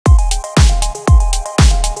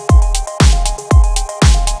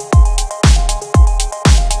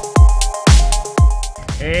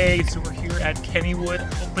day. So we're here at Kennywood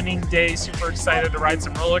opening day. Super excited to ride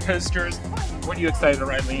some roller coasters. What are you excited to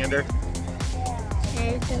ride, Leander?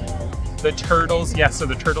 The Turtles. Yeah, so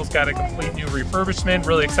the Turtles got a complete new refurbishment.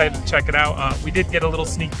 Really excited to check it out. We did get a little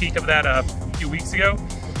sneak peek of that a few weeks ago.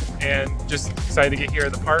 And just excited to get here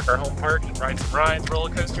at the park, our home park, and ride some rides,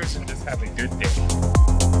 roller coasters, and just have a good day.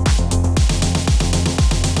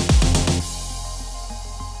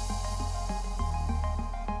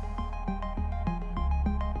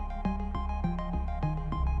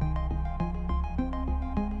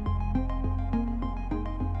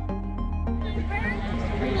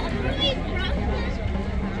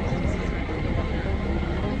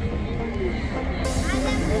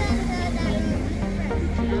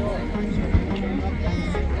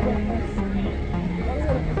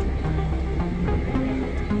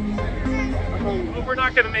 We're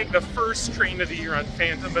not going to make the first train of the year on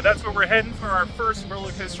Phantom, but that's where we're heading for our first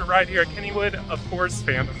roller coaster ride here at Kennywood. Of course,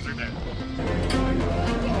 Phantoms are dead.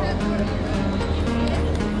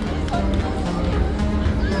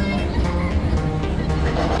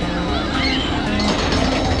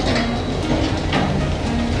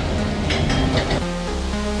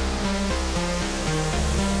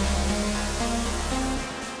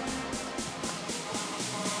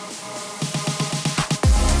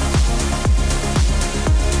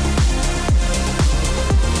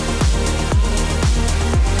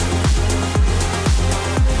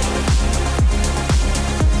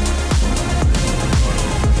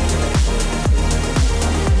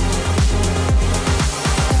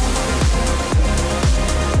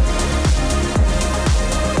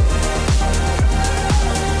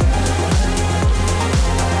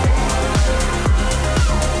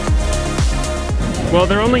 Well,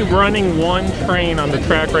 they're only running one train on the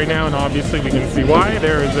track right now, and obviously we can see why.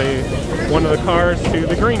 There is one of the cars to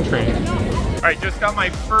the green train. All right, just got my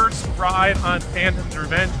first ride on Phantom's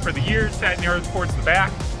Revenge for the year, sat near towards the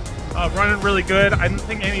back. Running really good. I didn't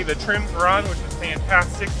think any of the trims were on, which is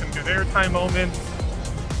fantastic. Some good airtime moments.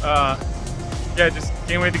 Yeah, just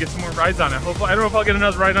can't wait to get some more rides on it. Hopefully, I don't know if I'll get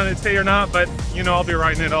another ride on it today or not, but you know I'll be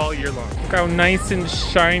riding it all year long. Look how nice and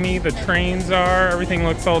shiny the trains are. Everything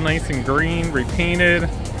looks all nice and green, repainted.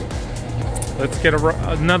 Let's get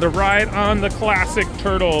another ride on the classic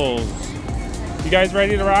Turtles. You guys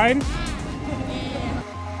ready to ride?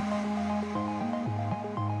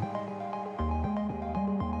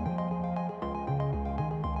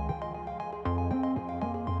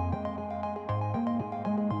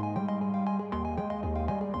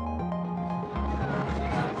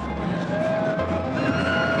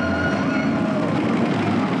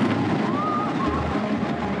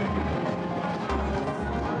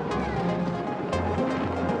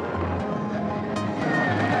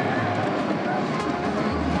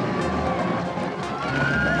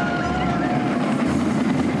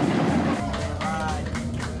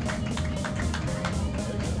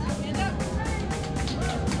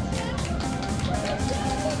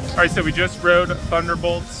 All right, so we just rode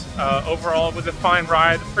Thunderbolt. Overall, it was a fine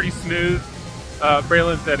ride, pretty smooth.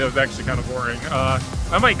 Braylon said it was actually kind of boring.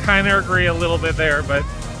 I might kind of agree a little bit there, but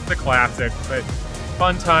it's a classic, but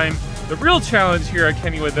fun time. The real challenge here at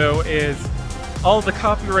Kennywood, though, is all the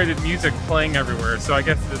copyrighted music playing everywhere. So I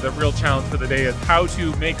guess the real challenge for the day is how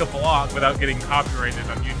to make a vlog without getting copyrighted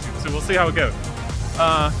on YouTube. So we'll see how it goes.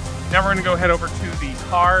 Now we're gonna go head over to the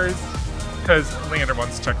cars, because Leander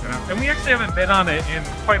wants to check that out. And we actually haven't been on it in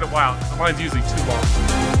quite a while, because the line's usually too long.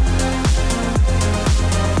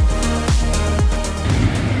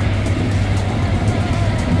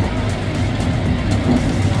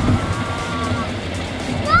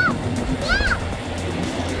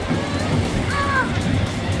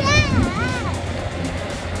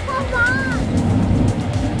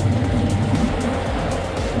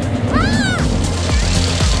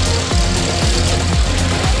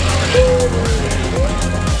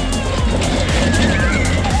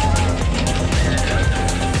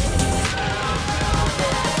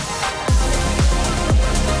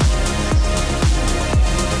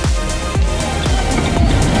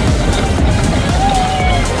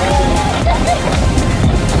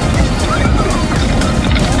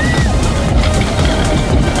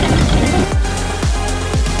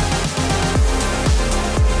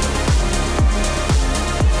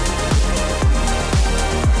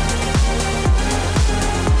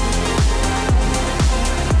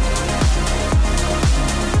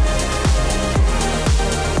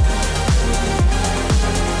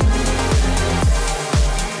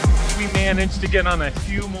 Managed to get on a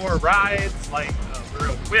few more rides, like we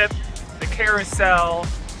rode Whip, the Carousel,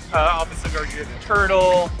 obviously we already did the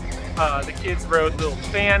Turtle, the kids rode Little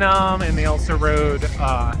Phantom, and they also rode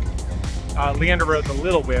Leander rode the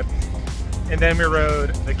Little Whip, and then we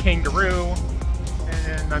rode the Kangaroo,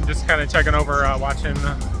 and I'm just kind of checking over, watching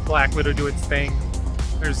Black Widow do its thing.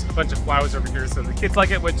 There's a bunch of flowers over here, so the kids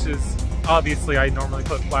like it, which is obviously I normally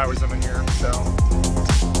put flowers over here, so.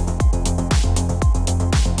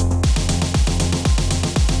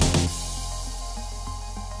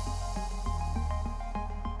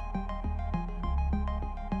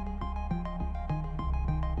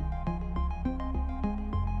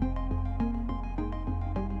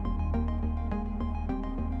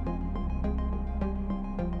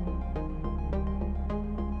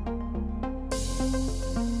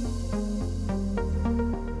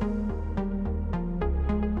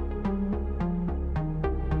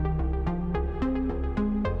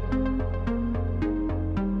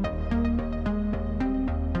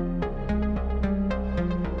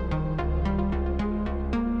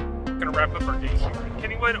 Gonna wrap up our day here in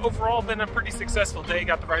Kennywood. Overall, been a pretty successful day.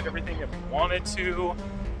 Got to ride everything that we wanted to.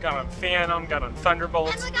 Got on Phantom, got on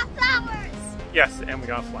Thunderbolt. And we got flowers! Yes, and we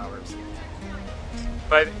got flowers.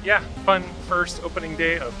 But yeah, fun first opening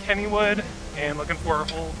day of Kennywood, and looking for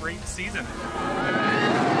a whole great season.